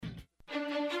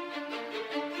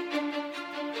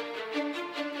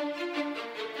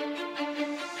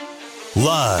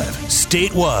Live,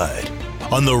 statewide,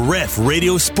 on the Ref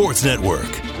Radio Sports Network.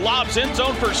 Lobs end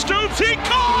zone for Stoops. He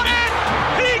caught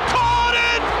it! He caught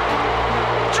it!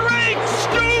 Drake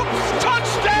Stoops,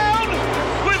 touchdown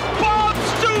with Bob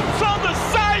Stoops on the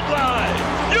sideline.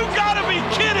 You gotta be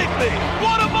kidding me.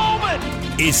 What a moment.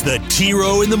 It's the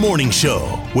T-Row in the Morning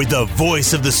Show with the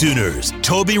voice of the Sooners,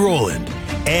 Toby Rowland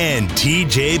and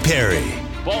TJ Perry.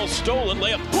 Ball stolen,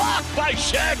 layup blocked by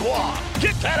Shagwa.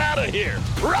 Get that out of here.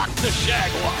 Rock the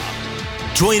Shagwa.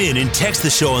 Join in and text the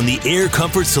show on the Air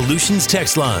Comfort Solutions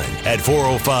text line at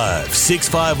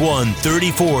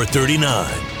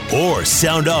 405-651-3439. Or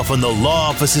sound off on the law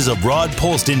offices of Rod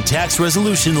Polston Tax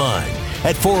Resolution line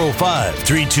at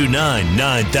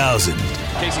 405-329-9000.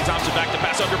 Casey Thompson back to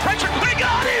pass under pressure. They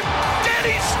got him!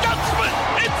 Danny Stutzman!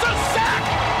 It's a sack!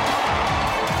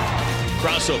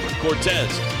 Crossover,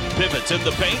 Cortez pivots in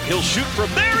the paint. He'll shoot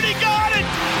from there, and he got it!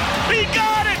 He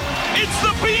got it! It's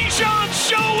the Bijan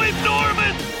Show in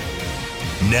Norman!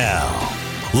 Now,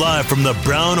 live from the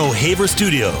Brown O'Haver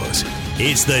Studios,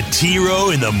 it's the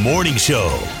T-Row in the Morning Show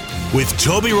with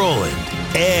Toby Rowland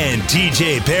and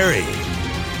TJ Perry.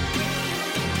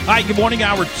 Hi, good morning.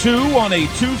 Hour 2 on a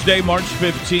Tuesday, March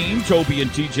 15. Toby and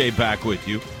TJ back with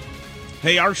you.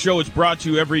 Hey, our show is brought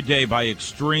to you every day by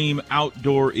Extreme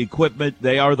Outdoor Equipment.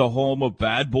 They are the home of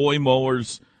Bad Boy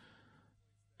Mowers.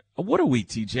 What are we,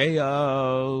 TJ?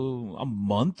 A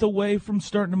month away from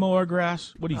starting to mow our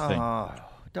grass? What do you think?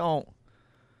 Don't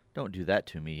do that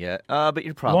to me yet. But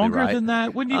you're probably Longer right. than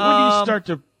that? When do you start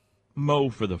to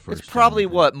mow for the first It's probably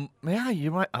time? what? Yeah,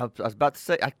 you might. I was about to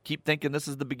say. I keep thinking this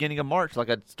is the beginning of March, like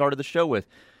I started the show with.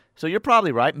 So you're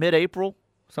probably right. Mid-April,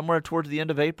 somewhere towards the end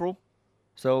of April.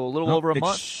 So a little over a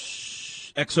month.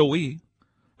 XOE,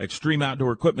 Extreme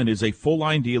Outdoor Equipment, is a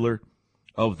full-line dealer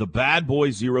of the Bad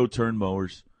Boy zero-turn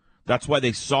mowers. That's why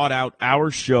they sought out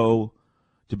our show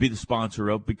to be the sponsor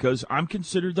of, because I'm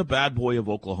considered the bad boy of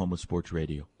Oklahoma sports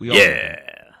radio. We all know.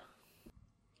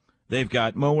 They've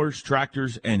got mowers,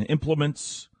 tractors, and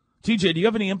implements. TJ, do you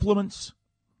have any implements?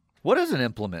 What is an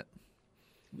implement?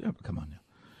 Yeah, come on now.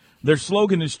 Their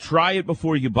slogan is try it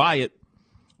before you buy it.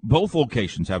 Both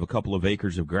locations have a couple of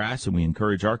acres of grass, and we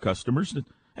encourage our customers to,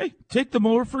 hey, take the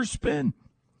mower for a spin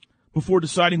before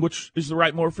deciding which is the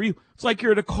right mower for you. It's like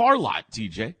you're at a car lot,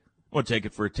 TJ. Want to take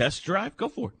it for a test drive? Go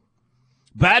for it.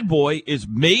 Bad Boy is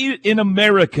made in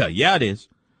America. Yeah, it is.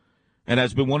 And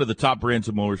has been one of the top brands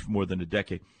of mowers for more than a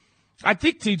decade. I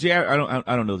think, TJ,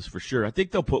 I don't know this for sure. I think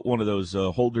they'll put one of those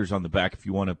holders on the back if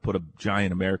you want to put a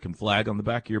giant American flag on the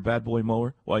back of your Bad Boy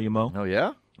mower while you mow. Oh,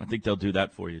 yeah? I think they'll do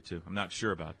that for you, too. I'm not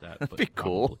sure about that. That'd be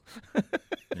cool.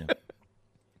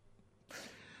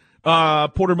 Yeah.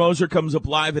 Porter Moser comes up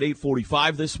live at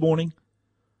 8:45 this morning.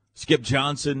 Skip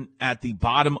Johnson at the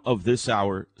bottom of this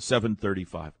hour,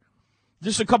 7:35.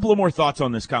 Just a couple of more thoughts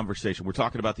on this conversation. We're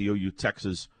talking about the OU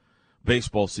Texas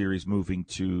baseball series moving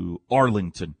to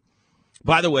Arlington.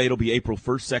 By the way, it'll be April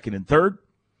 1st, 2nd, and 3rd.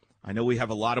 I know we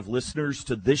have a lot of listeners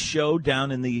to this show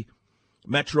down in the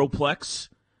Metroplex.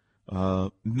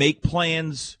 Make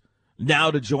plans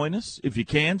now to join us. If you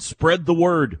can, spread the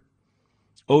word.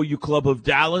 OU Club of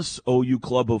Dallas, OU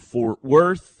Club of Fort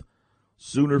Worth,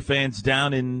 Sooner fans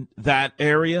down in that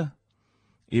area.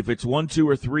 If it's 1, 2,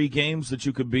 or 3 games that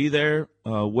you could be there,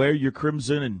 wear your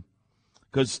crimson, and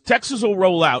because Texas will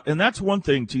roll out. And that's one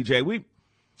thing, TJ.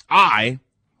 I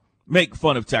make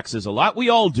fun of Texas a lot. We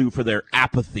all do for their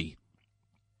apathy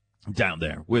down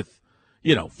there with,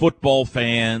 football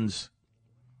fans,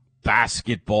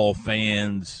 basketball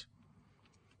fans.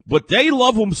 But they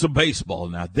love them some baseball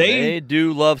now. They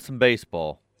do love some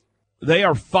baseball. They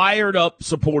are fired up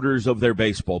supporters of their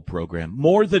baseball program,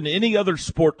 more than any other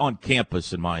sport on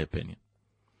campus, in my opinion.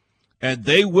 And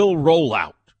they will roll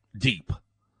out deep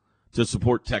to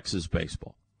support Texas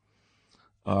baseball.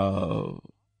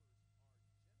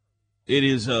 It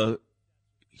is a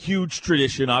huge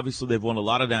tradition. Obviously, they've won a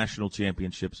lot of national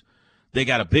championships. They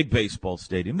got a big baseball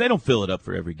stadium. They don't fill it up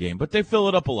for every game, but they fill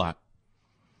it up a lot.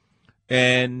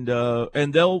 And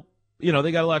they'll,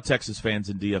 they got a lot of Texas fans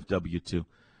in DFW too.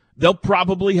 They'll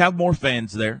probably have more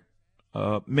fans there,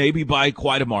 maybe by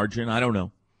quite a margin. I don't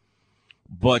know.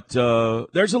 But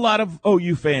there's a lot of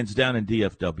OU fans down in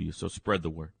DFW, so spread the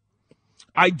word.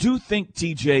 I do think,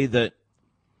 TJ, that,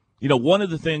 one of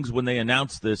the things when they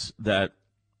announced this that,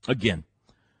 again,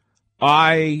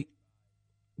 I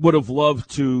would have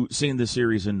loved to seen the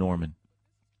series in Norman.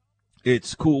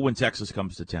 It's cool when Texas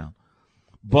comes to town.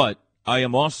 But I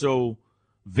am also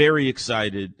very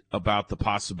excited about the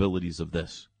possibilities of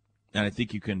this. And I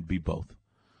think you can be both.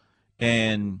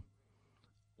 And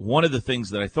one of the things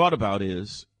that I thought about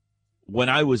is, when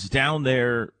I was down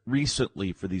there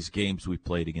recently for these games we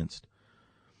played against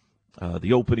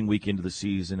the opening weekend of the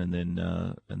season, and then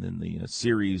the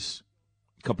series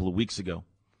a couple of weeks ago,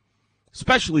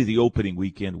 especially the opening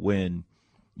weekend when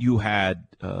you had,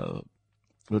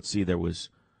 there was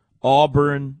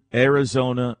Auburn,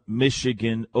 Arizona,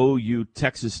 Michigan, OU,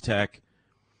 Texas Tech,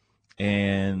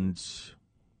 and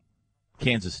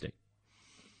Kansas State.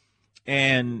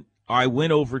 And I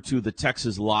went over to the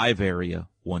Texas Live area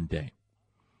one day,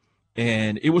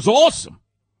 and it was awesome.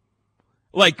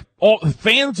 Like, all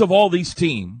fans of all these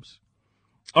teams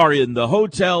are in the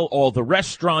hotel, all the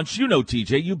restaurants. You know,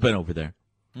 TJ, you've been over there.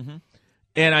 Mm-hmm.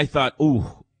 And I thought,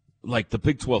 ooh, like the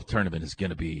Big 12 tournament is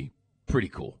going to be pretty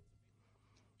cool.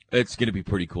 It's going to be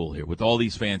pretty cool here with all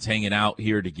these fans hanging out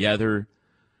here together,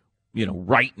 you know,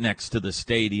 right next to the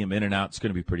stadium, in and out. It's going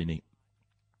to be pretty neat.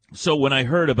 So when I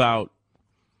heard about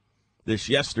this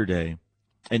yesterday,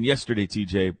 and yesterday,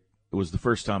 TJ, it was the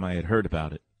first time I had heard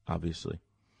about it, obviously.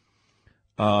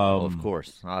 Well, of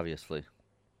course, obviously.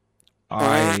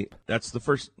 That's the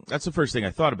first thing I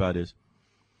thought about is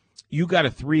you got a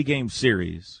 3-game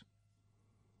series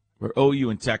for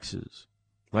OU and Texas.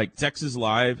 Like, Texas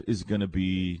Live is going to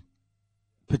be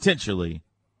potentially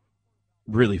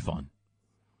really fun.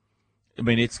 I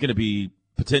mean, it's going to be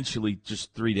potentially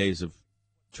just 3 days of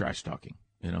trash talking,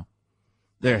 you know.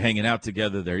 They're hanging out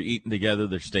together. They're eating together.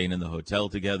 They're staying in the hotel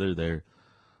together. They're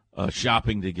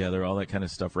shopping together, all that kind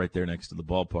of stuff right there next to the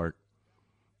ballpark.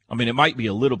 I mean, it might be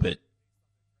a little bit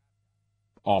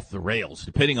off the rails,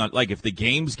 depending on, like, if the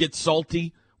games get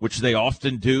salty, which they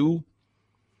often do,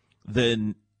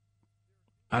 then,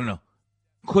 I don't know,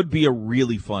 could be a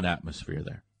really fun atmosphere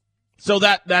there. So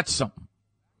that's something.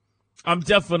 I'm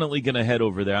definitely going to head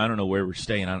over there. I don't know where we're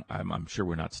staying. I'm sure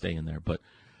we're not staying there, but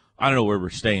I don't know where we're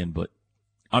staying, but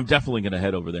I'm definitely going to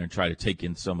head over there and try to take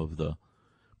in some of the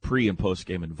pre- and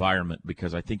post-game environment,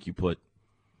 because I think you put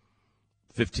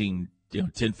 10,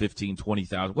 15,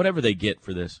 20,000, whatever they get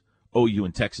for this OU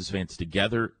and Texas fans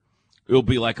together, it'll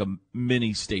be like a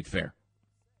mini state fair.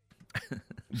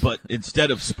 But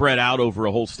instead of spread out over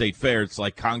a whole state fair, it's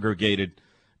like congregated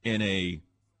in a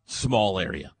small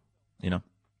area, you know?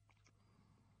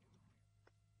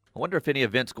 I wonder if any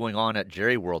events going on at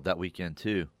Jerry World that weekend,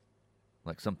 too.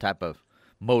 Like some type of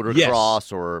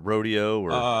motocross or rodeo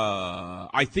or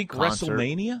I think concert.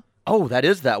 WrestleMania. Oh, that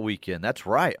is that weekend. That's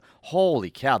right. Holy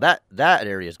cow. That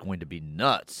area is going to be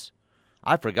nuts.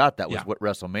 I forgot that was what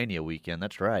WrestleMania weekend.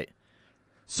 That's right.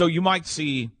 So you might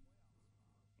see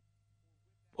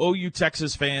OU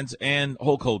Texas fans and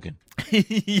Hulk Hogan.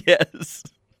 Yes.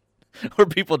 Or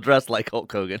people dressed like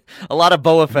Hulk Hogan. A lot of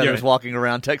boa feathers walking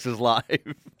around Texas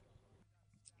Live.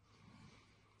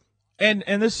 And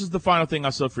this is the final thing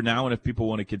I'll say for now, and if people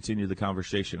want to continue the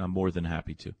conversation, I'm more than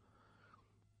happy to.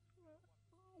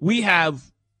 We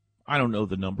have, I don't know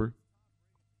the number,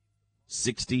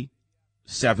 60,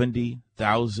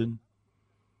 70,000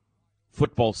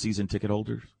 football season ticket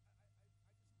holders.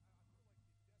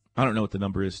 I don't know what the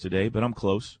number is today, but I'm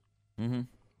close. Mm-hmm.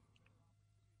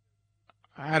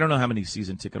 I don't know how many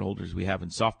season ticket holders we have in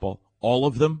softball. All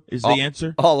of them is the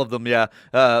answer? All of them, yeah.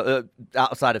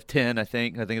 Outside of 10, I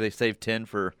think. I think they saved 10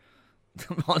 for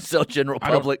on sale general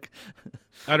public.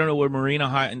 I don't know where Marina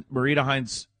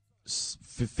Hines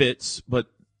fits, but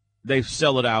they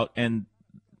sell it out. And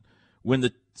when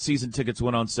the season tickets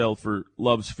went on sale for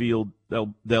Love's Field,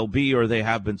 they'll be or they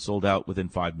have been sold out within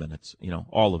 5 minutes. You know,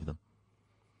 all of them.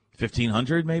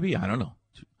 1,500 maybe? I don't know.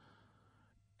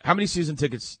 How many season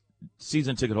ticket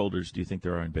holders do you think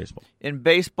there are in baseball? In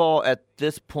baseball, at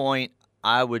this point,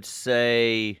 I would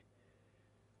say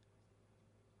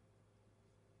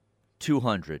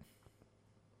 200.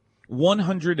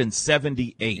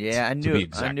 178. Yeah, I knew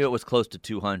it was close to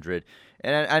 200,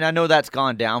 and I know that's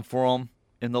gone down for them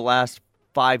in the last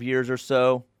 5 years or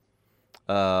so.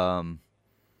 Some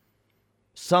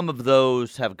of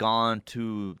those have gone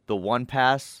to the One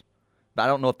Pass, but I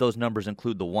don't know if those numbers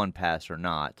include the One Pass or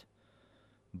not.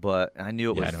 But I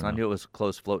knew it was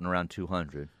close, floating around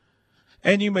 200.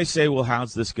 And you may say, well,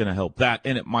 how's this going to help that?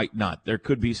 And it might not. There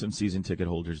could be some season ticket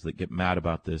holders that get mad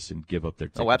about this and give up their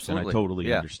tickets. Oh, absolutely. And I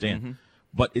totally understand. Mm-hmm.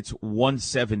 But it's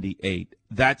 178.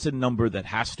 That's a number that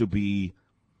has to be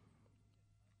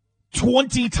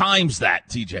 20 times that,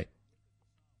 TJ.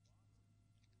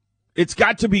 It's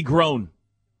got to be grown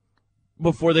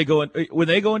before they go in. When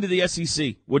they go into the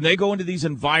SEC, when they go into these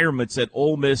environments at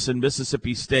Ole Miss and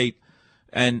Mississippi State,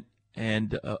 and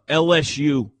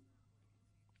LSU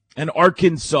and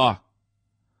Arkansas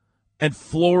and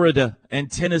Florida and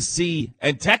Tennessee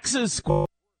and Texas,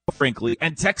 frankly,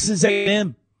 and Texas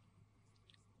A&M.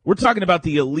 We're talking about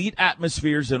the elite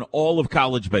atmospheres in all of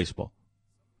college baseball.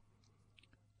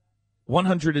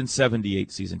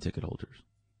 178 season ticket holders.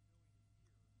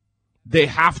 They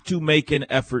have to make an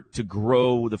effort to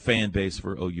grow the fan base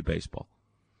for OU baseball.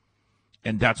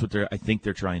 And that's what I think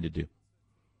they're trying to do.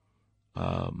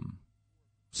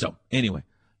 So, anyway.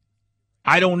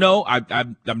 I don't know.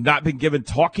 I've not been given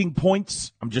talking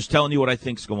points. I'm just telling you what I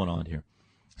think's going on here.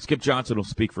 Skip Johnson will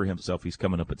speak for himself. He's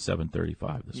coming up at 7:35 this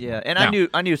morning. Yeah, and now,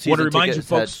 I knew season tickets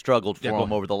had struggled for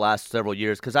him over the last several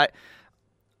years because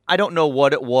I don't know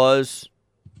what it was,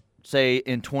 say,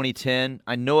 in 2010.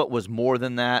 I know it was more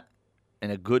than that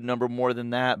and a good number more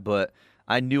than that, but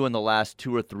I knew in the last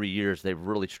 2 or 3 years they've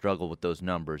really struggled with those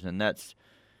numbers, and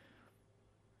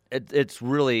it's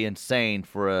really insane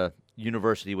for a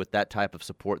university with that type of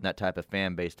support and that type of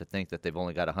fan base to think that they've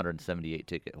only got 178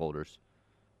 ticket holders.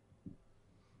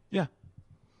 Yeah.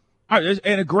 And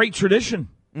a great tradition.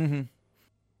 Mm-hmm.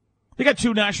 They got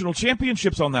 2 national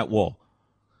championships on that wall.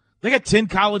 They got 10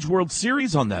 College World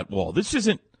Series on that wall. This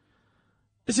isn't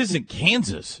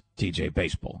Kansas, TJ,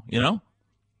 baseball, you know?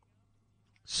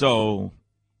 So,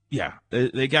 yeah,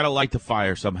 they got to light the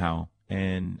fire somehow,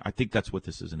 and I think that's what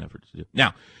this is an effort to do.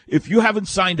 Now, if you haven't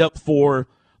signed up for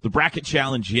the Bracket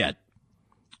Challenge yet,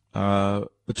 the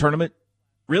tournament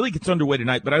really gets underway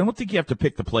tonight, but I don't think you have to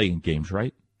pick the play-in games,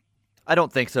 right? I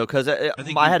don't think so, because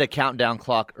I had a countdown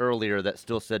clock earlier that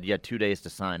still said you had 2 days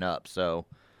to sign up. So,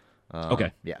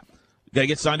 okay. Yeah. Got to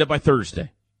get signed up by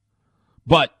Thursday.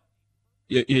 But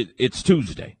it's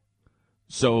Tuesday.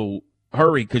 So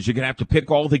hurry, because you're going to have to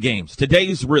pick all the games.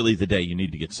 Today's really the day you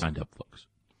need to get signed up, folks.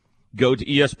 Go to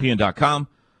ESPN.com,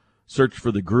 search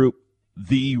for the group,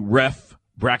 The Ref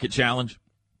Bracket Challenge.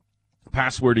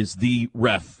 Password is The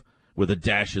Ref with a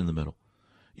dash in the middle.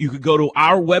 You could go to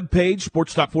our webpage,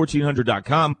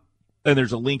 sportstalk1400.com, and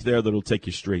there's a link there that'll take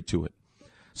you straight to it.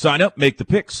 Sign up, make the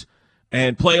picks,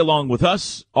 and play along with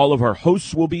us. All of our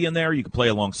hosts will be in there. You can play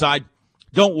alongside.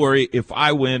 Don't worry, if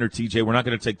I win or TJ, we're not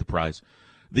going to take the prize.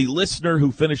 The listener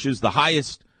who finishes the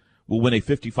highest will win a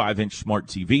 55-inch smart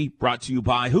TV, brought to you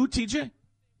by who, TJ?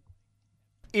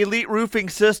 Elite Roofing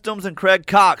Systems and Craig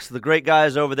Cox, the great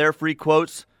guys over there. Free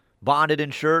quotes, bonded,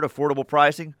 insured, affordable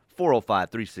pricing.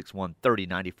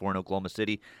 405-361-3094 in Oklahoma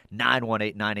City,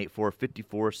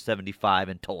 918-984-5475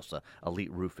 in Tulsa.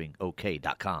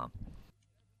 EliteRoofingOK.com.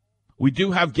 We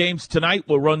do have games tonight.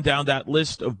 We'll run down that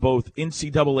list of both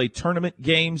NCAA tournament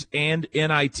games and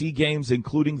NIT games,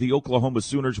 including the Oklahoma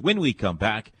Sooners, when we come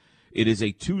back. It is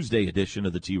a Tuesday edition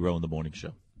of the T-Row in the Morning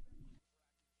Show.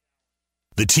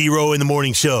 The T-Row in the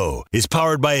Morning Show is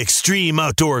powered by Extreme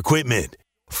Outdoor Equipment.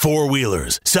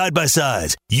 Four-wheelers,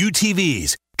 side-by-sides,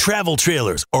 UTVs, travel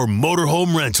trailers, or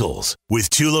motorhome rentals. With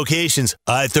 2 locations,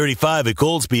 I-35 at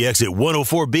Goldsby exit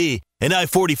 104B and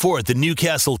I-44 at the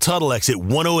Newcastle Tuttle exit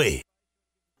 108.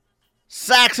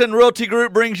 Saxon Realty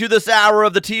Group brings you this hour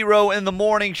of the T-Row in the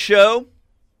Morning Show.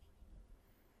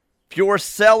 If you're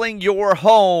selling your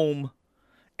home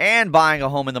and buying a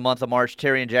home in the month of March,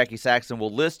 Terry and Jackie Saxon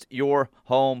will list your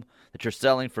home that you're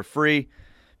selling for free.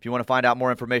 If you want to find out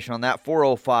more information on that,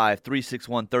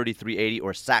 405-361-3380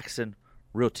 or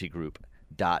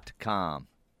SaxonRealtyGroup.com.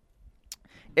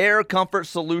 Air Comfort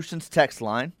Solutions text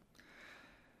line.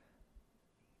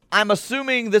 I'm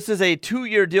assuming this is a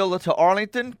 2-year deal to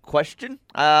Arlington? Question.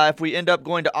 If we end up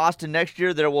going to Austin next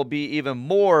year, there will be even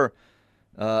more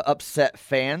upset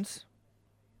fans.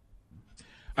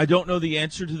 I don't know the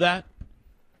answer to that.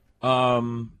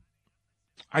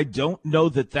 I don't know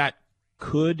that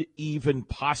could even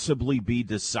possibly be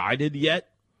decided yet.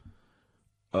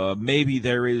 Maybe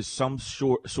there is some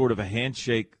sort of a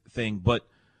handshake thing, but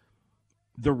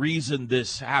the reason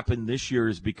this happened this year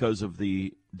is because of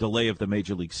the delay of the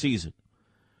Major League season.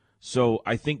 So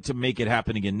I think to make it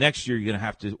happen again next year, you're going to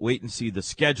have to wait and see the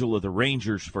schedule of the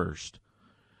Rangers first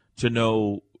to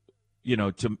know,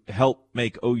 to help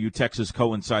make OU Texas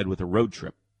coincide with a road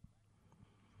trip.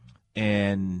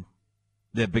 And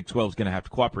the Big 12 is going to have to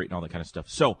cooperate and all that kind of stuff.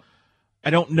 So I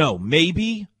don't know.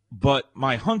 Maybe, but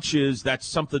my hunch is that's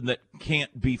something that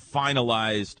can't be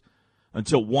finalized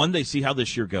until, 1, they see how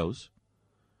this year goes,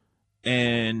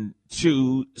 and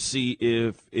 2, see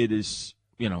if it is,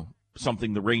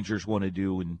 something the Rangers want to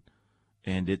do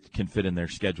and it can fit in their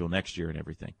schedule next year and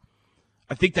everything.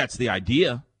 I think that's the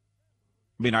idea.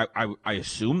 I mean, I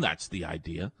assume that's the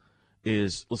idea,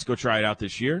 is let's go try it out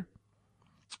this year.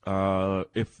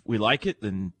 If we like it,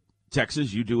 then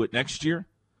Texas, you do it next year,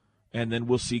 and then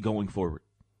we'll see going forward.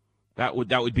 That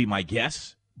would be my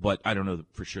guess, but I don't know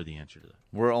for sure the answer to that.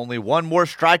 We're only one more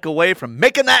strike away from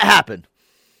making that happen.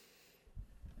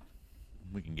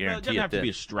 We can It guarantee doesn't it. have to then. be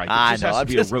a strike. It I just know. has to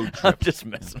be a road trip. I'm just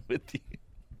messing with you.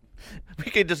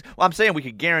 We could just. Well, I'm saying we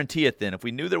could guarantee it. Then, if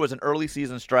we knew there was an early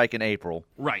season strike in April,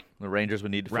 Right. the Rangers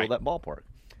would need to fill Right. that ballpark.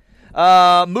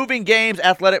 Moving games,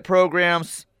 athletic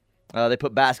programs. They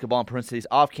put basketball in parentheses.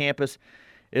 Off campus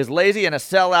is lazy and a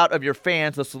sellout of your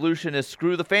fans. The solution is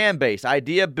screw the fan base.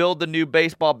 Idea: build the new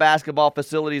baseball, basketball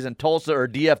facilities in Tulsa or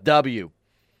DFW.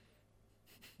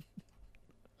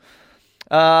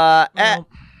 Well,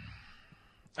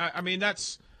 I mean,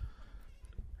 that's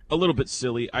a little bit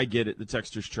silly. I get it. The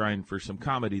texter's trying for some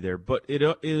comedy there. But it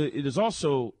is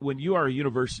also, when you are a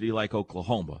university like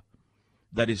Oklahoma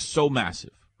that is so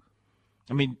massive.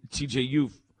 I mean, TJ,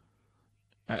 you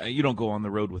don't go on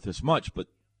the road with us much, but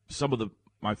some of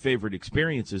my favorite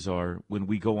experiences are when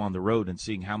we go on the road and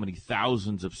seeing how many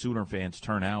thousands of Sooner fans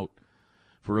turn out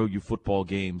for OU football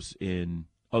games in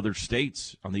other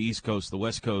states on the East Coast, the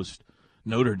West Coast,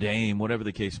 Notre Dame, whatever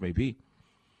the case may be.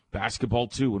 Basketball,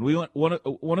 too. When we went,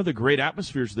 one of the great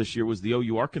atmospheres this year was the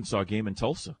OU Arkansas game in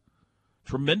Tulsa.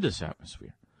 Tremendous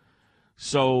atmosphere.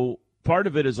 So part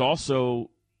of it is also,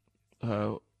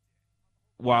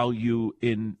 while you,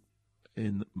 in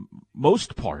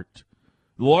most part,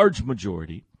 large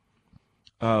majority,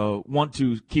 want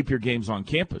to keep your games on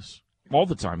campus all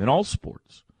the time in all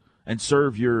sports and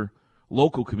serve your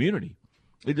local community,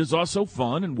 it is also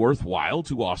fun and worthwhile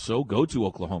to also go to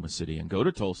Oklahoma City and go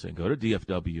to Tulsa and go to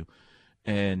DFW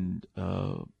and,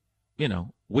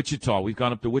 Wichita. We've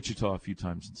gone up to Wichita a few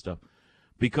times and stuff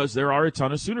because there are a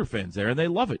ton of Sooner fans there, and they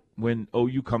love it when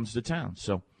OU comes to town.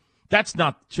 So that's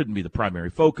shouldn't be the primary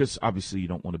focus. Obviously, you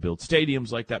don't want to build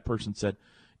stadiums like that person said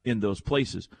in those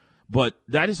places. But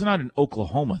that is not an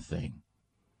Oklahoma thing.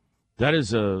 That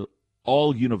is a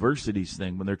all universities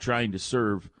thing when they're trying to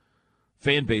serve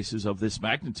fan bases of this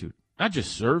magnitude. Not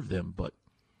just serve them, but,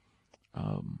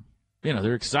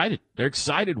 they're excited. They're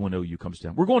excited when OU comes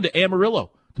down. We're going to Amarillo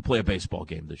to play a baseball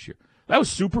game this year. That was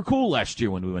super cool last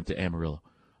year when we went to Amarillo.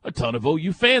 A ton of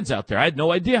OU fans out there. I had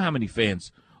no idea how many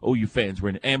OU fans were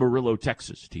in Amarillo,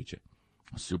 Texas, TJ.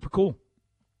 Super cool.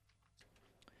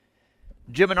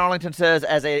 Jim in Arlington says,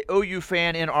 as a OU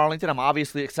fan in Arlington, I'm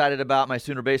obviously excited about my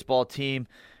Sooner baseball team,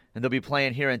 and they'll be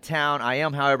playing here in town. I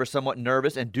am, however, somewhat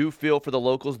nervous and do feel for the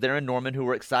locals there in Norman who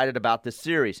are excited about this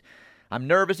series. I'm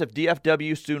nervous if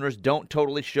DFW Sooners don't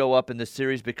totally show up and the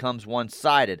series becomes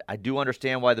one-sided. I do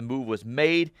understand why the move was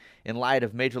made in light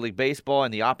of Major League Baseball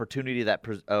and the opportunity that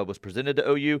was presented to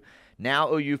OU.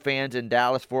 Now OU fans in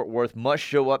Dallas-Fort Worth must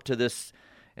show up to this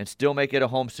and still make it a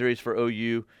home series for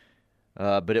OU,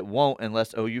 but it won't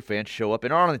unless OU fans show up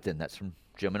in Arlington. That's from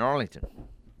Jim in Arlington.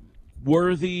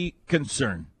 Worthy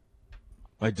concern.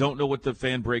 I don't know what the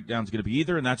fan breakdown is going to be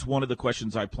either, and that's one of the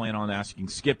questions I plan on asking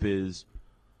Skip is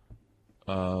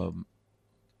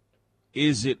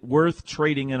it worth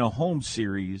trading in a home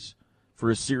series for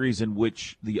a series in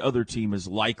which the other team is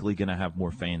likely going to have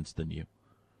more fans than you?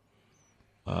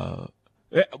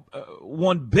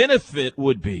 One benefit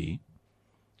would be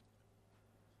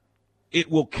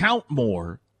it will count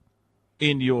more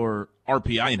in your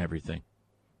RPI and everything.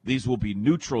 These will be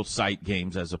neutral site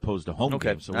games as opposed to home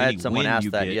games. So I had someone ask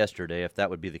that yesterday if that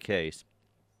would be the case.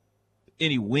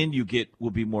 Any win you get will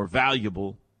be more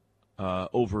valuable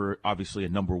over, obviously, a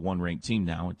number one ranked team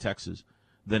now in Texas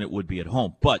than it would be at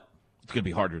home. But it's going to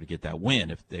be harder to get that win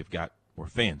if they've got more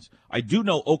fans. I do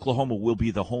know Oklahoma will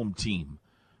be the home team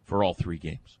for all three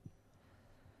games.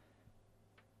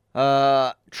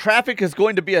 Traffic is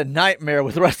going to be a nightmare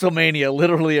with WrestleMania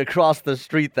literally across the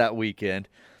street that weekend.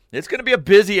 It's going to be a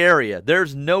busy area.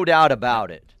 There's no doubt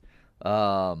about it.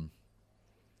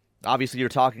 Obviously, you're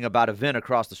talking about an event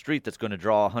across the street that's going to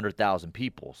draw 100,000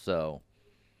 people. So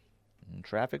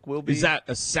traffic will be. Is that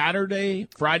a Saturday,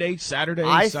 Friday, Saturday?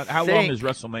 How long is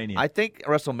WrestleMania? I think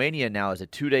WrestleMania now is a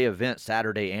 2-day event,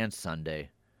 Saturday and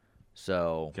Sunday.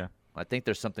 So okay. I think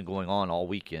there's something going on all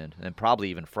weekend, and probably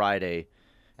even Friday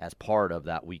as part of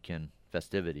that weekend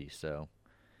festivity. So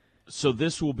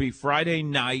this will be Friday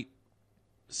night,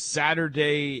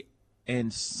 Saturday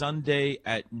and Sunday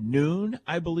at noon,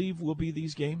 I believe, will be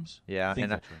these games. Yeah,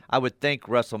 I would think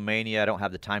WrestleMania, I don't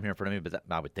have the time here in front of me, but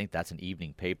I would think that's an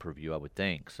evening pay-per-view, I would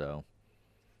think. So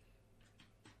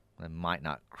it might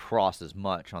not cross as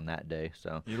much on that day.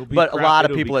 So, but a lot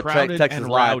of people at Texas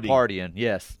Live partying.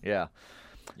 Yes, yeah.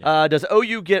 Does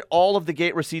OU get all of the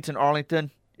gate receipts in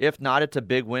Arlington? If not, it's a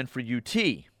big win for UT.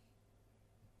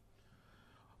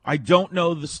 I don't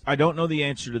know this. I don't know the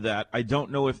answer to that. I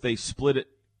don't know if they split it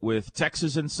with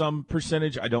Texas in some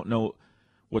percentage. I don't know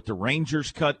what the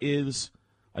Rangers cut is.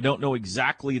 I don't know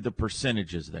exactly the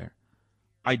percentages there.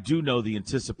 I do know the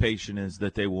anticipation is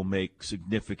that they will make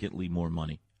significantly more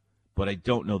money but I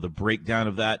don't know the breakdown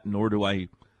of that, nor do I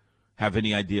have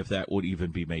any idea if that would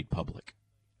even be made public.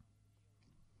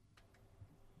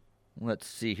 Let's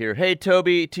see here. Hey,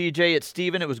 Toby, TJ, it's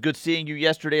Steven. It was good seeing you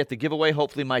yesterday at the giveaway.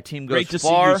 Hopefully my team goes Great to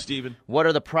far. see you, Steven. What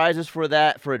are the prizes for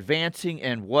that, for advancing,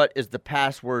 and what is the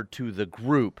password to the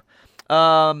group?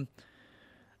 Prizes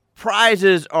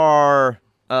are,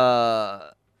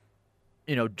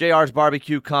 JR's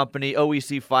Barbecue Company,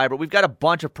 OEC Fiber. We've got a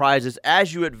bunch of prizes.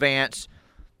 As you advance,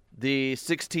 the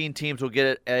 16 teams will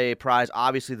get a prize.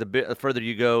 Obviously, the further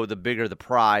you go, the bigger the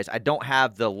prize. I don't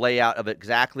have the layout of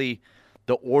exactly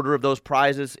the order of those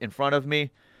prizes in front of me,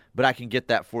 but I can get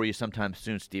that for you sometime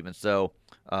soon, Steven. So,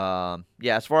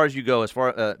 as far as you go,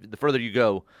 the further you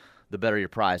go, the better your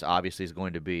prize obviously is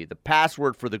going to be. The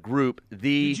password for the group,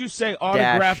 Did you say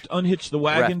autographed Unhitch the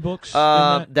Wagon books?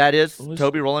 That is,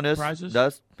 Toby Rowland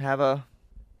does have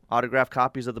autographed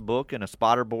copies of the book and a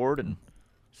spotter board, and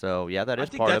so that is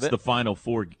part of it. That's the Final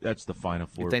Four. That's the Final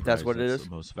Four. You think prize. that's what it is?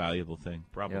 The most valuable thing,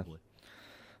 probably. Yeah.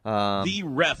 The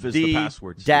ref is the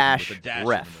password. Dash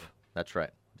ref. That's right.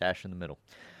 Dash in the middle.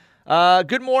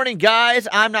 Good morning, guys.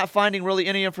 I'm not finding really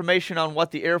any information on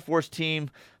what the Air Force team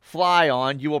fly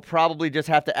on. You will probably just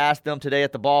have to ask them today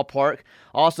at the ballpark.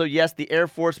 Also, yes, the Air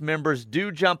Force members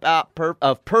do jump out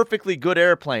of perfectly good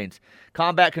airplanes.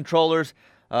 Combat controllers,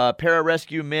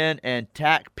 pararescue men, and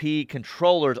TAC-P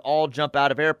controllers all jump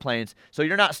out of airplanes. So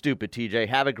you're not stupid, TJ.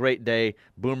 Have a great day.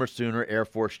 Boomer Sooner, Air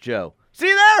Force Joe. See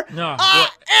there? No, I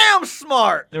am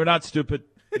smart. They're not stupid.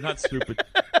 They're not stupid.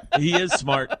 He is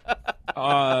smart.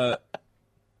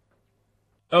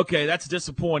 Okay, that's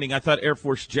disappointing. I thought Air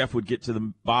Force Jeff would get to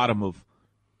the bottom of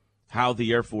how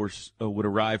the Air Force would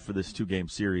arrive for this 2-game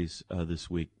series this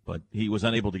week, but he was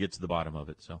unable to get to the bottom of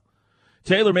it. So,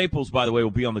 Taylor Maples, by the way, will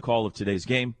be on the call of today's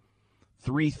game.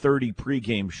 3:30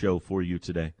 pregame show for you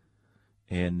today,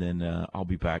 and then I'll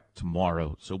be back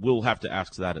tomorrow. So we'll have to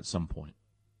ask that at some point.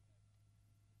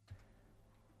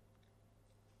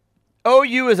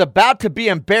 OU is about to be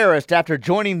embarrassed after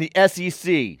joining the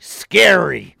SEC.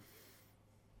 Scary.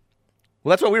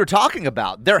 Well, that's what we were talking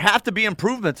about. There have to be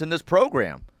improvements in this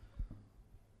program.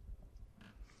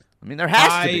 I mean, there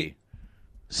has to be. I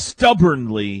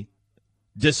stubbornly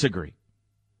disagree.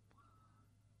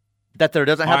 That there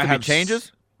doesn't have to be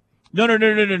changes? No.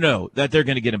 That they're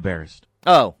going to get embarrassed.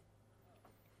 Oh.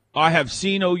 I have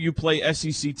seen OU play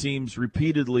SEC teams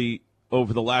repeatedly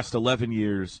over the last 11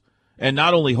 years and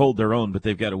not only hold their own, but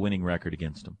they've got a winning record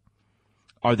against them.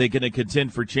 Are they going to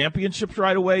contend for championships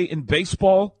right away in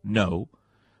baseball? No.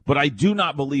 But I do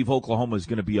not believe Oklahoma is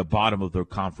going to be a bottom of their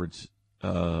conference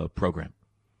program.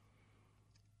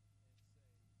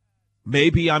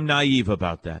 Maybe I'm naive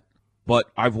about that,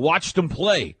 but I've watched them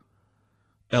play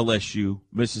LSU,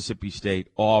 Mississippi State,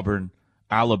 Auburn,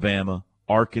 Alabama,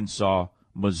 Arkansas,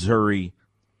 Missouri.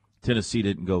 Tennessee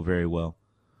didn't go very well.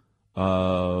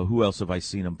 Who else have I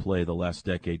seen them play the last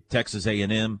decade? Texas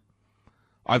A&M.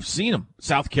 I've seen them.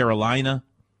 South Carolina.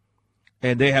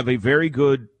 And they have a very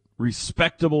good,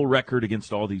 respectable record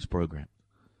against all these programs.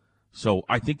 So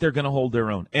I think they're going to hold their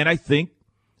own. And I think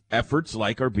efforts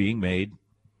like are being made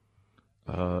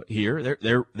here.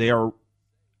 They are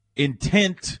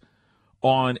intent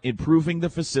on improving the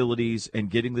facilities and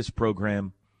getting this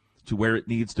program to where it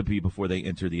needs to be before they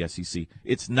enter the SEC.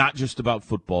 It's not just about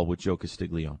football with Joe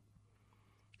Castiglione.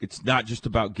 It's not just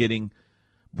about getting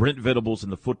Brent Venables in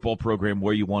the football program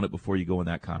where you want it before you go in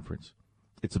that conference.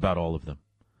 It's about all of them.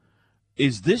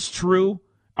 Is this true?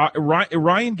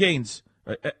 Ryan Gaines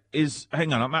is –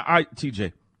 hang on,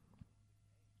 TJ.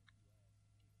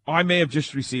 I may have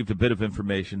just received a bit of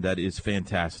information that is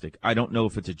fantastic. I don't know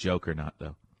if it's a joke or not,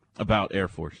 though, about Air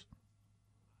Force.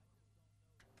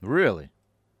 Really?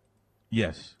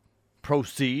 Yes.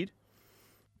 Proceed.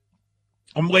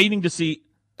 I'm waiting to see.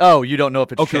 Oh, you don't know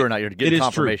if it's true or not. You're getting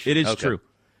confirmation. It is true.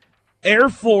 Air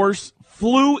Force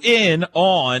flew in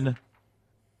on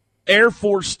Air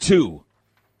Force 2.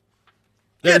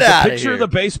 There's a picture of the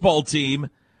baseball team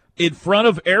in front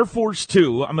of Air Force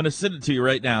 2. I'm going to send it to you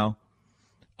right now.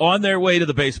 On their way to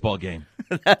the baseball game.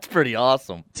 That's pretty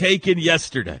awesome. Taken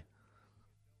yesterday.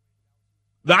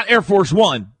 Not Air Force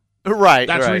 1. Right.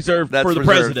 That's reserved for the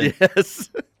president. Yes.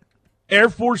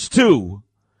 Air Force 2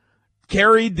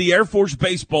 carried the Air Force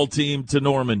baseball team to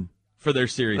Norman for their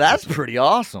series. That's pretty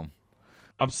awesome.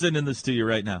 I'm sending this to you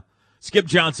right now. Skip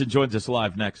Johnson joins us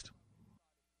live next.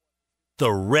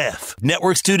 The Ref.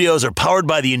 Network studios are powered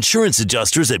by the insurance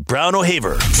adjusters at Brown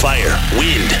O'Haver. Fire,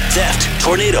 wind, theft,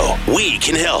 tornado. We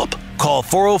can help. Call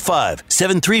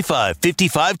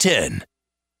 405-735-5510.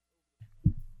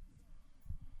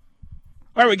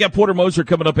 All right, we got Porter Moser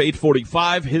coming up at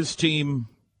 8:45. His team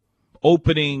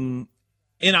opening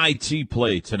NIT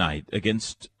play tonight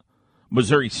against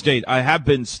Missouri State. I have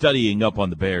been studying up on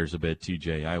the Bears a bit,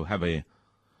 TJ. I have a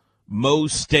Mo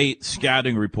State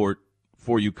scouting report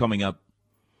for you coming up.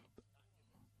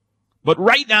 But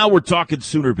right now we're talking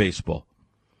Sooner baseball.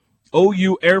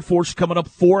 OU Air Force coming up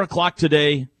 4 o'clock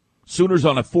today. Sooners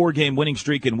on a 4-game winning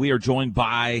streak, and we are joined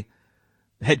by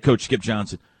head coach Skip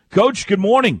Johnson. Coach, good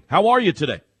morning. How are you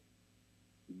today?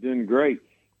 Doing great.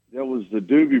 That was the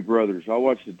Doobie Brothers. I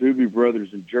watched the Doobie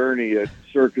Brothers and Journey at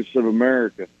Circus of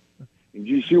America. Did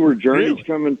you see where Journey's Really?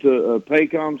 coming to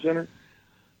Paycom Center?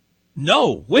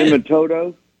 No. When? Him and Toto.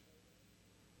 March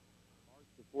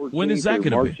the 14th When is that or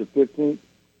gonna March be? the 15th?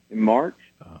 In March?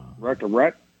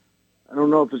 Right. I don't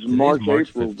know if it's Today's March, March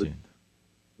April, 15th.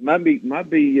 but might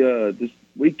be this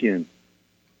weekend.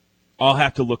 I'll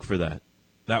have to look for that.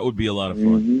 That would be a lot of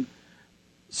fun. Mm-hmm.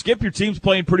 Skip, your team's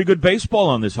playing pretty good baseball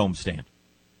on this homestand.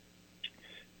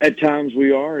 At times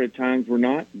we are, at times we're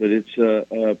not, but it's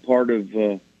a part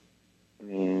of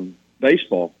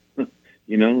baseball.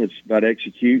 You know, it's about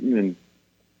executing and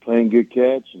playing good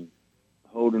catch and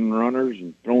holding runners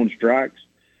and throwing strikes.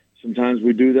 Sometimes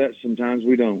we do that, sometimes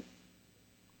we don't.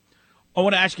 I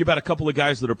want to ask you about a couple of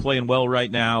guys that are playing well right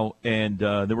now, and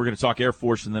then we're going to talk Air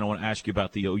Force, and then I want to ask you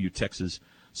about the OU Texas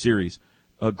series.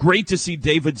 Great to see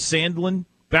David Sandlin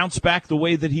bounce back the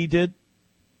way that he did.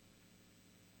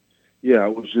 Yeah,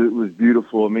 it was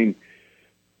beautiful. I mean,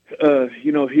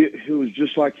 you know, it was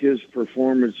just like his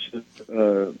performance.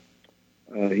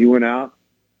 He went out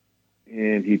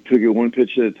and he took it one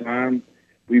pitch at a time.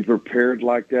 We prepared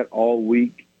like that all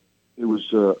week. It was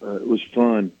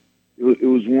fun. It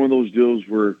was one of those deals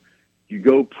where you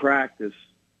go practice,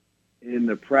 and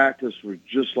the practice was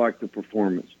just like the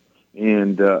performance.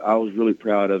 And I was really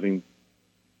proud of him.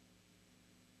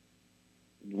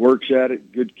 Works at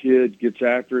it, good kid, gets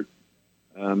after it.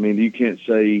 I mean, you can't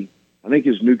say. I think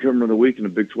he's newcomer of the week in the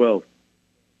Big 12.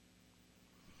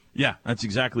 Yeah, that's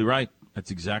exactly right.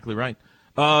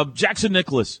 Jackson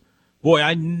Nicholas, boy,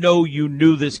 I know you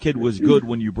knew this kid was good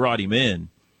when you brought him in,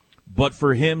 but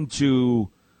for him to,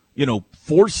 you know,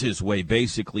 force his way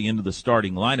basically into the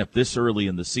starting lineup this early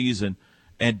in the season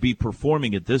and be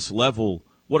performing at this level,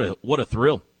 what a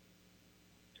thrill.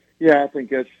 Yeah, I think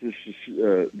that's just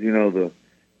you know,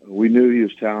 we knew he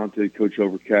was talented. Coach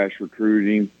Overcash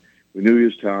recruited him. We knew he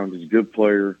was talented. He's a good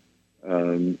player.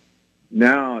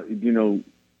 Now, you know,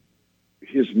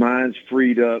 his mind's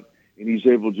freed up and he's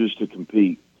able just to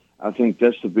compete. I think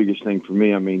that's the biggest thing for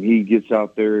me. I mean, he gets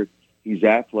out there. He's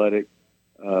athletic.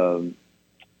 He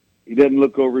doesn't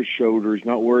look over his shoulder. He's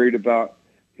not worried about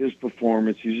his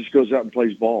performance. He just goes out and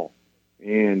plays ball.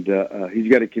 And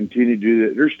he's got to continue to do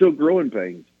that. There's still growing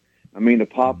pains. I mean, the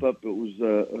pop-up, it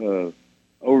was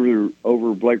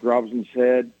over Blake Robinson's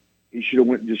head. He should have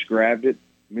went and just grabbed it.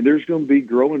 I mean, there's going to be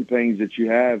growing pains that you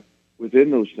have within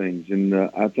those things. And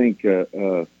I think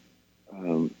the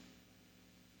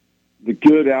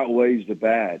good outweighs the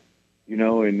bad, you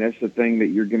know, and that's the thing that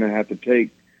you're going to have to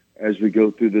take as we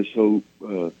go through this whole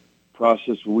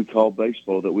process what we call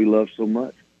baseball that we love so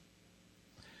much.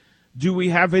 Do we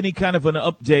have any kind of an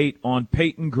update on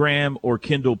Peyton Graham or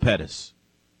Kendall Pettis?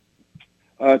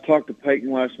 I talked to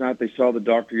Peyton last night. They saw the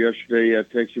doctor yesterday. I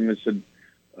texted him and said,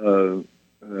 you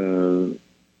going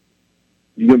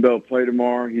to be able to play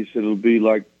tomorrow? He said it'll be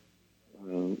like,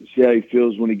 see how he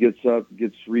feels when he gets up,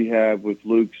 gets rehab with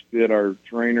Luke Spitt, our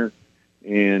trainer.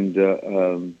 And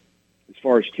as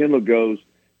far as Kendall goes,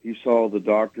 he saw the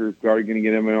doctor, probably going to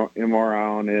get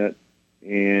MRI on it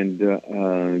and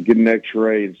get an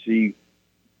X-ray and see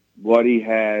what he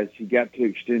has. He got to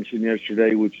extension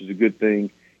yesterday, which is a good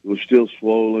thing. It was still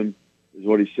swollen, is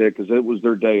what he said, because it was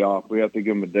their day off. We have to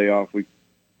give them a day off. We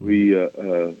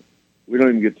don't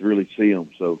even get to really see them.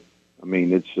 So, I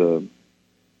mean, it's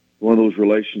one of those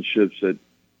relationships that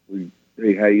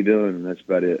hey, how you doing? And that's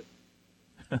about it.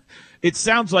 It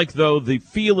sounds like, though, the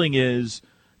feeling is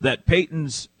that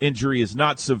Peyton's injury is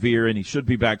not severe and he should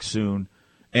be back soon,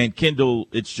 and Kendall,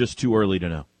 it's just too early to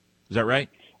know. Is that right?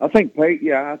 I think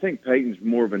Peyton's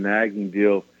more of a nagging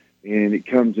deal, and it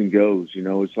comes and goes. You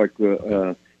know, it's like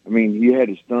I mean, he had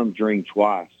his thumb drained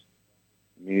twice.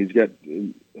 I mean, he's got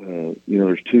you know,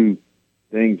 there's two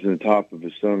things in the top of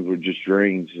his thumb were just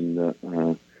drains, and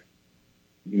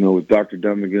you know, with Dr.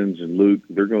 Dummigans and Luke,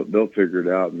 they'll figure it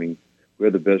out. I mean, we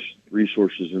have the best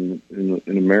resources in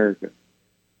America.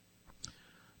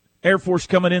 Air Force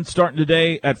coming in starting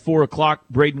today at 4 o'clock.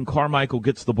 Braden Carmichael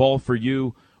gets the ball for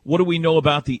you. What do we know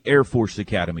about the Air Force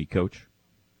Academy, Coach?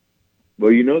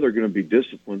 Well, you know they're going to be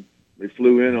disciplined. They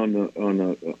flew in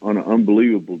on an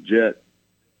unbelievable jet,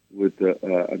 with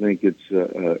I think it's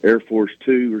Air Force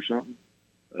Two or something.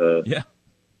 Yeah.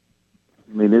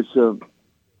 I mean, it's going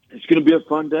to be a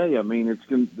fun day. I mean,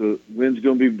 the wind's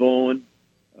going to be blowing.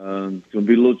 It's going to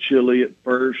be a little chilly at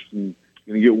first, and it's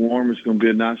going to get warm. It's going to be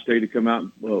a nice day to come out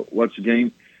and watch the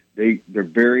game. They're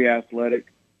very athletic,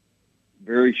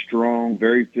 very strong,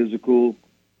 very physical.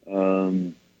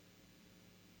 They're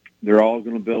all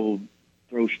going to be able to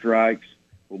throw strikes.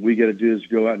 What we got to do is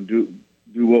go out and do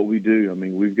what we do. I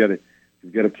mean, we've got to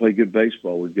play good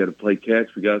baseball. We've got to play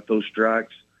catch. We got to throw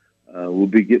strikes. We'll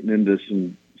be getting into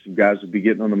some guys will be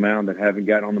getting on the mound that haven't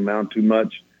gotten on the mound too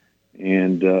much,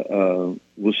 and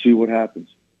we'll see what happens.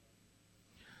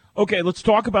 Okay, let's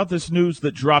talk about this news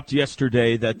that dropped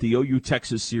yesterday that the OU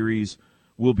Texas series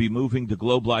will be moving to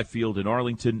Globe Life Field in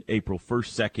Arlington April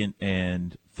 1st, 2nd,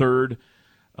 and 3rd.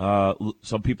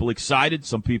 Some people excited,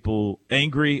 some people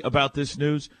angry about this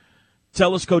news.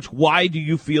 Tell us, Coach, why do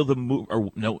you feel the move,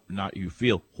 or no, not you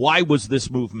feel, why was this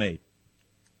move made?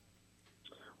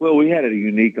 Well, we had a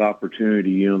unique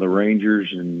opportunity. You know, the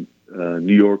Rangers in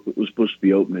New York was supposed to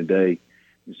be opening day.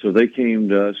 And so they came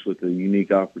to us with a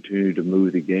unique opportunity to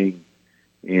move the game.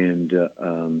 And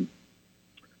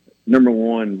number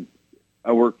one,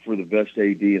 I work for the best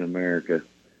AD in America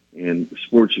and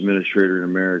sports administrator in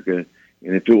America.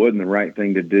 And if it wasn't the right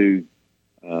thing to do,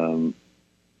 I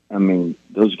mean,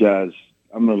 those guys,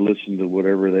 I'm going to listen to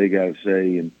whatever they got to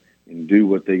say and do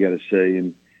what they got to say.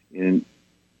 And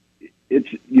it's,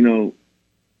 you know,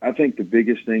 I think the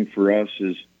biggest thing for us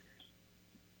is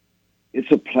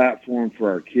it's a platform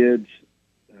for our kids.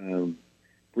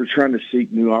 We're trying to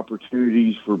seek new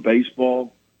opportunities for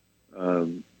baseball.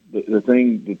 The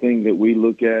thing that we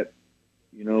look at,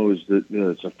 you know, is that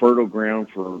it's a fertile ground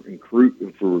for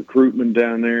recruitment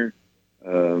down there.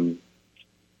 I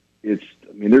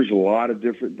mean, there's a lot of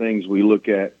different things we look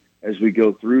at as we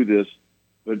go through this,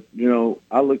 but you know,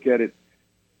 I look at it.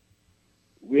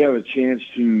 We have a chance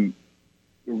we're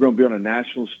going to be on a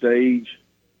national stage.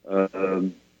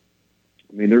 I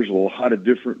mean, there's a lot of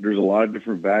different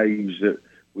values that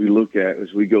we look at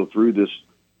as we go through this.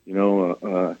 You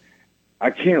know, I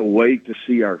can't wait to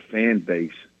see our fan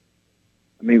base.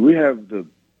 I mean, we have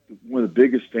one of the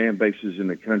biggest fan bases in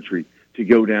the country to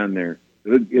go down there.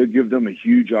 It'll give them a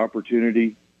huge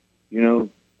opportunity, you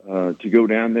know, to go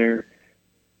down there.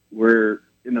 Where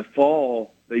in the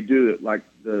fall they do it like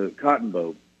the Cotton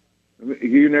Bowl. I mean,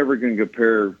 you're never going to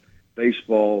compare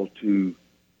baseball to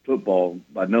football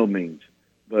by no means,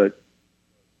 but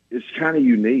it's kind of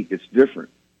unique. It's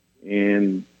different,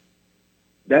 and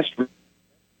that's. I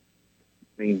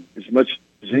mean, as much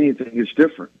as anything, it's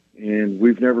different, and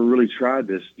we've never really tried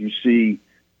this. You see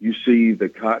the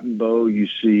Cotton Bowl. You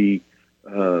see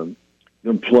them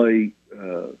play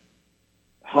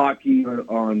hockey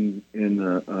in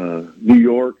New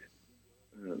York,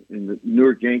 in the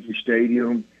Newark Yankee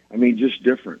Stadium. I mean, just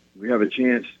different. We have a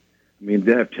chance. I mean,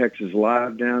 they have Texas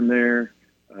Live down there.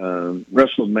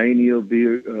 WrestleMania will be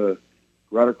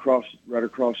right across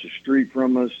the street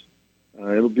from us.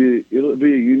 It'll be a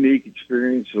unique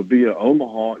experience. It'll be an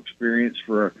Omaha experience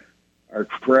for our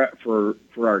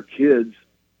kids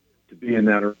to be in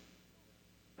that.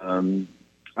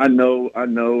 I know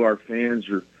our fans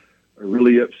are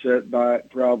really upset by it,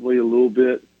 probably a little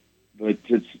bit, but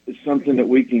it's something that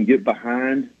we can get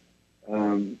behind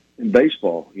in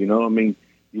baseball. You know, I mean,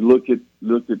 you look at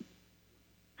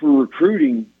for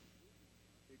recruiting,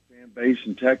 big fan base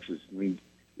in Texas. I mean,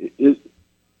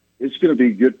 it's going to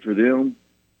be good for them.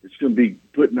 It's going to be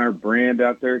putting our brand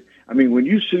out there. I mean, when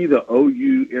you see the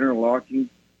OU interlocking,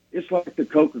 it's like the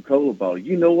Coca-Cola bottle.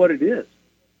 You know what it is.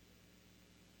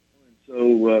 And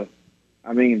so,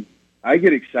 I mean, I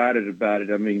get excited about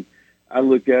it. I mean, I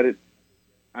look at it.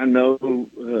 I know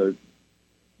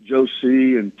Joe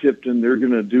C. and Tipton, they're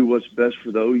going to do what's best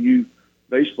for the OU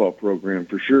baseball program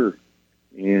for sure.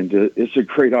 And it's a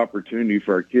great opportunity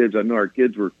for our kids. I know our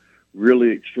kids were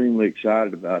really extremely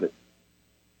excited about it.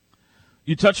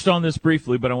 You touched on this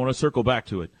briefly, but I want to circle back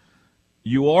to it.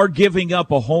 You are giving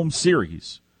up a home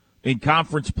series in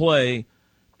conference play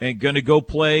and going to go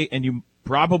play, and you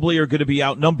probably are going to be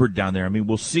outnumbered down there. I mean,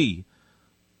 we'll see.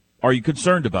 Are you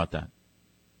concerned about that?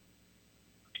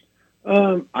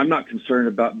 I'm not concerned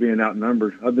about being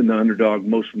outnumbered. I've been the underdog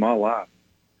most of my life.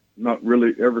 I'm not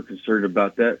really ever concerned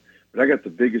about that. But I got the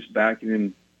biggest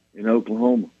backing in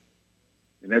Oklahoma,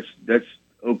 and that's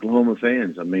Oklahoma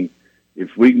fans. I mean,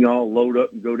 if we can all load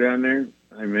up and go down there,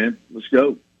 hey man, let's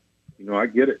go. You know, I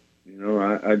get it. You know,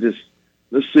 I just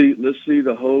let's see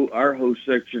our host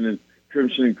section in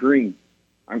Crimson and Cream.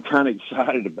 I'm kind of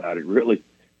excited about it, really.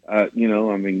 You know,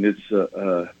 I mean,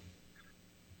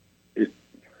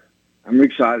 I'm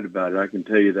excited about it. I can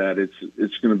tell you that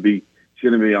it's going to be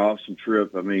an awesome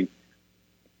trip. I mean,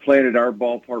 playing at our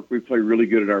ballpark, we play really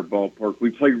good at our ballpark.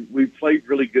 We played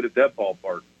really good at that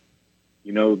ballpark,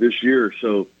 this year.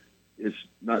 So it's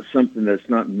not something that's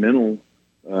not mental.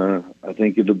 I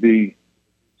think it'll be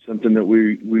something that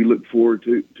we look forward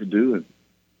to doing.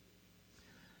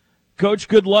 Coach,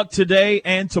 good luck today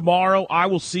and tomorrow. I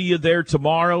will see you there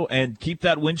tomorrow, and keep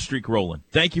that win streak rolling.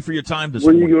 Thank you for your time this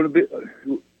morning. When are you going to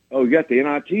be? Oh, you got the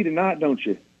NIT tonight, don't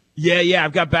you? Yeah,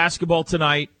 I've got basketball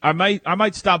tonight. I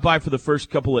might stop by for the first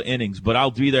couple of innings, but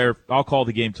I'll be there. I'll call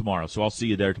the game tomorrow, so I'll see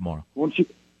you there tomorrow. Why don't you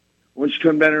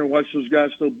come down here and watch those guys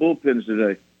throw bullpens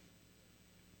today?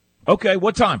 Okay,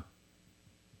 what time?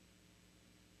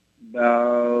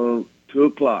 About 2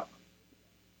 o'clock.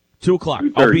 2 o'clock.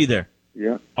 2:30. I'll be there.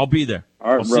 Yeah. I'll be there.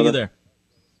 All right, I'll brother. see you there.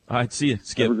 All right, see you,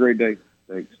 Skip. Have a great day.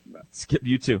 Thanks. Bye. Skip,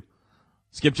 you too.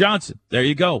 Skip Johnson. There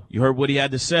you go. You heard what he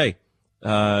had to say.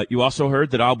 You also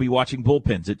heard that I'll be watching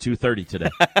bullpens at 2:30 today.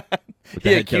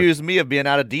 He accused me of being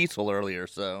out of diesel earlier,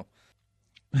 so.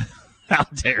 How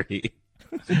dare he?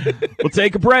 We'll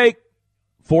take a break.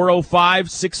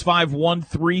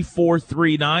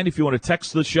 405-651-3439. If you want to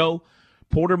text the show,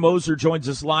 Porter Moser joins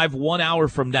us live 1 hour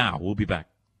from now. We'll be back.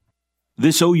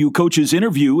 This OU Coaches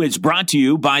interview is brought to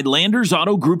you by Landers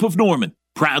Auto Group of Norman,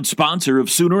 proud sponsor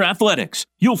of Sooner Athletics.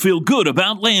 You'll feel good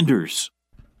about Landers.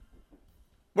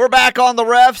 We're back on the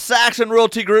ref. Saxon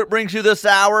Realty Group brings you this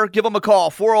hour. Give them a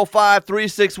call,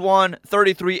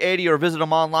 405-361-3380, or visit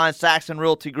them online,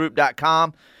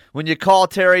 saxonrealtygroup.com. When you call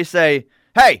Terry, say,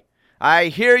 hey, I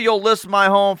hear you'll list my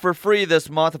home for free this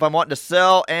month if I'm wanting to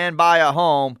sell and buy a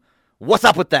home. What's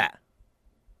up with that?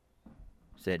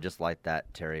 Say it just like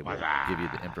that, Terry will give you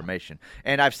the information.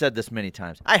 And I've said this many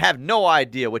times. I have no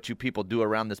idea what you people do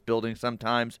around this building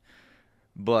sometimes,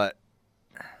 but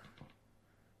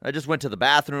I just went to the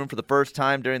bathroom for the first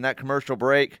time during that commercial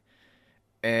break,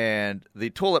 and the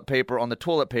toilet paper on the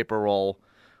toilet paper roll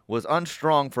was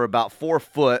unstrung for about 4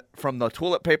 foot from the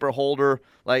toilet paper holder,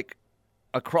 like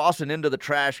across and into the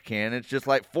trash can. It's just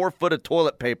like 4 foot of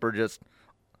toilet paper just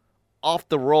off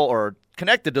the roll, or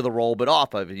connected to the roll, but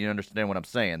off of it. You understand what I'm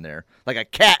saying there? Like a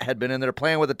cat had been in there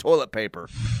playing with the toilet paper.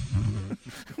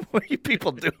 What are you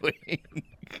people doing?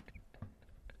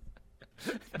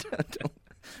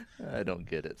 I don't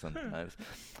get it sometimes.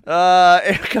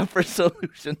 Air Comfort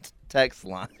Solutions text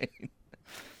line.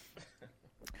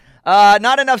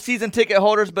 Not enough season ticket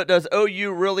holders, but does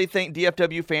OU really think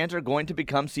DFW fans are going to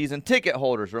become season ticket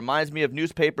holders? Reminds me of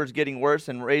newspapers getting worse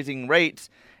and raising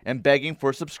rates and begging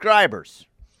for subscribers.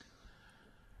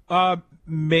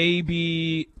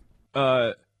 Maybe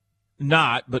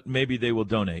not, but maybe they will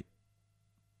donate.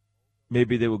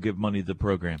 Maybe they will give money to the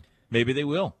program. Maybe they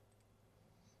will.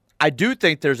 I do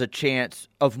think there's a chance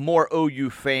of more OU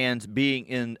fans being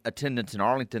in attendance in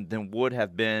Arlington than would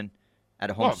have been at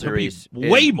a home series.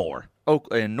 Way more.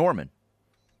 In Norman.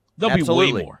 There'll Absolutely.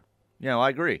 be way more. Yeah, I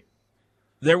agree.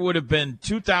 There would have been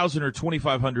 2,000 or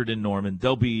 2,500 in Norman.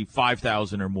 There'll be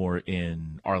 5,000 or more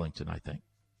in Arlington, I think.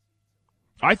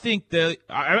 I think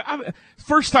that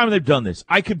first time they've done this,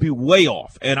 I could be way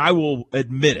off, and I will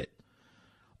admit it.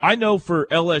 I know for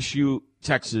LSU,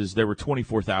 Texas, there were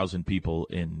 24,000 people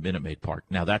in Minute Maid Park.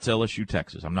 Now, that's LSU,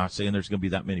 Texas. I'm not saying there's going to be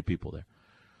that many people there.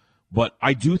 But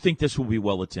I do think this will be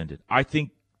well attended. I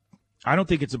don't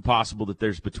think it's impossible that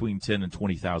there's between 10 and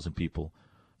 20,000 people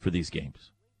for these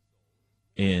games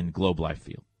in Globe Life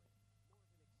Field.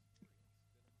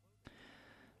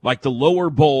 Like the lower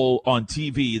bowl on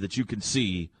TV that you can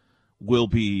see will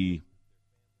be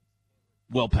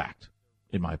well packed,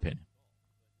 in my opinion.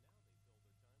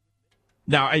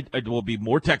 Now, it will be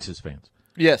more Texas fans.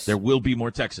 Yes. There will be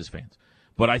more Texas fans.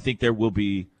 But I think there will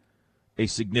be a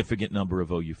significant number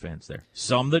of OU fans there.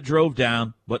 Some that drove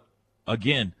down, but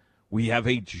again, we have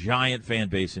a giant fan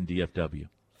base in DFW.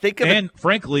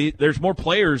 Frankly, there's more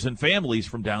players and families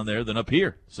from down there than up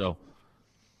here. So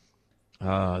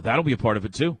that'll be a part of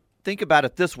it, too. Think about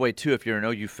it this way, too, if you're an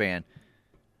OU fan.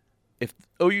 If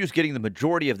OU's getting the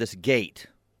majority of this gate,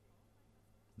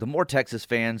 the more Texas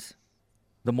fans,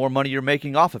 the more money you're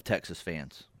making off of Texas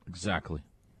fans. Exactly.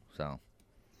 So,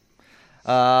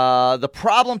 the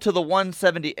problem to the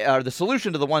 170, or the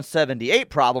solution to the 178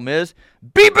 problem is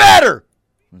be better.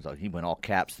 So he went all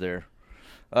caps there.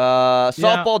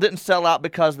 Softball didn't sell out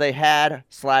because they have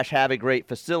a great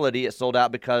facility. It sold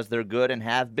out because they're good and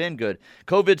have been good.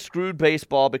 COVID screwed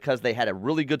baseball because they had a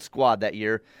really good squad that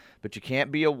year, but you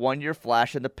can't be a one-year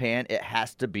flash in the pan. It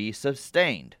has to be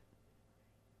sustained.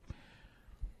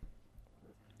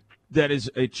 That is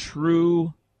a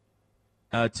true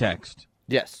text.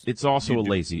 Yes. It's also a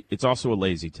lazy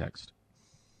text.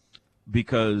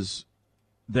 because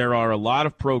there are a lot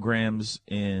of programs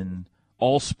in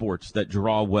all sports that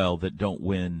draw well that don't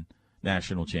win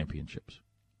national championships.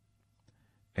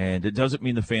 And it doesn't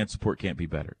mean the fan support can't be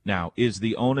better. Now, is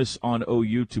the onus on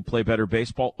OU to play better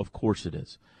baseball? Of course it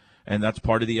is. And that's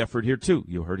part of the effort here, too.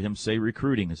 You heard him say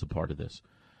recruiting is a part of this.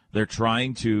 They're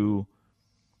trying to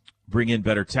bring in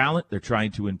better talent. They're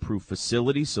trying to improve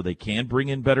facilities so they can bring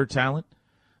in better talent.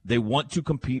 They want to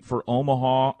compete for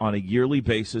Omaha on a yearly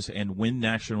basis and win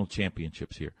national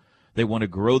championships here. They want to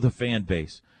grow the fan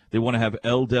base. They want to have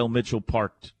L. Dale Mitchell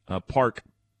Park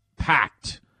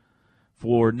packed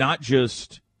for not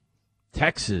just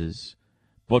Texas,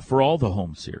 but for all the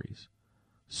home series.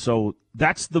 So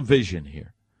that's the vision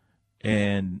here.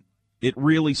 And it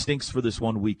really stinks for this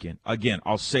one weekend. Again,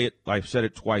 I'll say it. I've said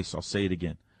it twice. I'll say it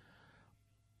again.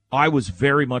 I was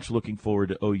very much looking forward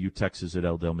to OU Texas at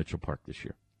L. Dale Mitchell Park this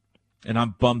year. And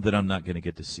I'm bummed that I'm not going to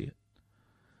get to see it.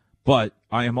 But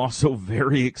I am also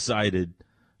very excited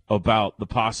about the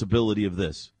possibility of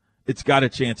this. It's got a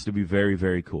chance to be very,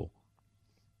 very cool.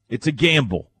 It's a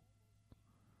gamble.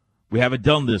 We haven't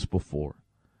done this before.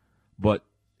 But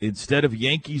instead of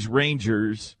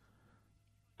Yankees-Rangers,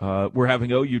 we're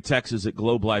having OU Texas at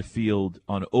Globe Life Field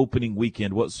on opening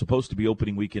weekend, what's supposed to be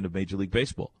opening weekend of Major League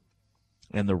Baseball.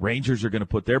 And the Rangers are going to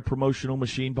put their promotional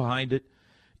machine behind it.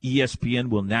 ESPN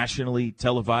will nationally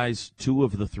televise 2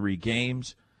 of the 3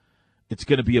 games. It's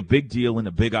going to be a big deal and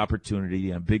a big opportunity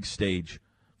and a big stage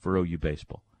for OU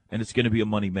baseball. And it's going to be a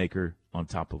moneymaker on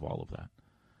top of all of that.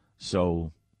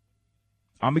 So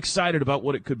I'm excited about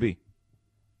what it could be.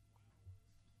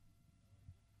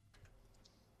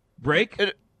 Break?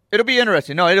 It'll be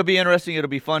interesting. No, it'll be interesting. It'll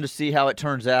be fun to see how it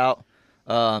turns out.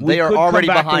 They are already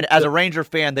behind. As a Ranger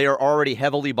fan, they are already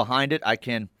heavily behind it. I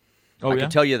can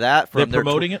tell you that from They're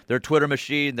promoting it? Their Twitter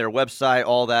machine, their website,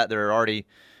 all that. They're already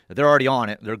on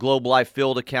it. Their Globe Life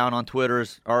Field account on Twitter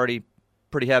is already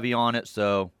pretty heavy on it.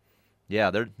 So, yeah,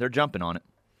 they're jumping on it.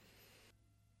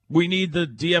 We need the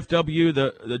DFW,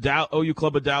 the OU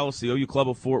Club of Dallas, the OU Club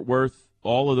of Fort Worth,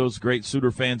 all of those great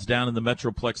Sooner fans down in the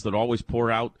Metroplex that always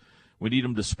pour out. We need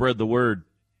them to spread the word,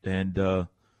 and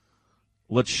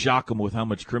let's shock them with how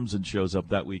much Crimson shows up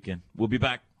that weekend. We'll be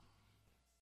back.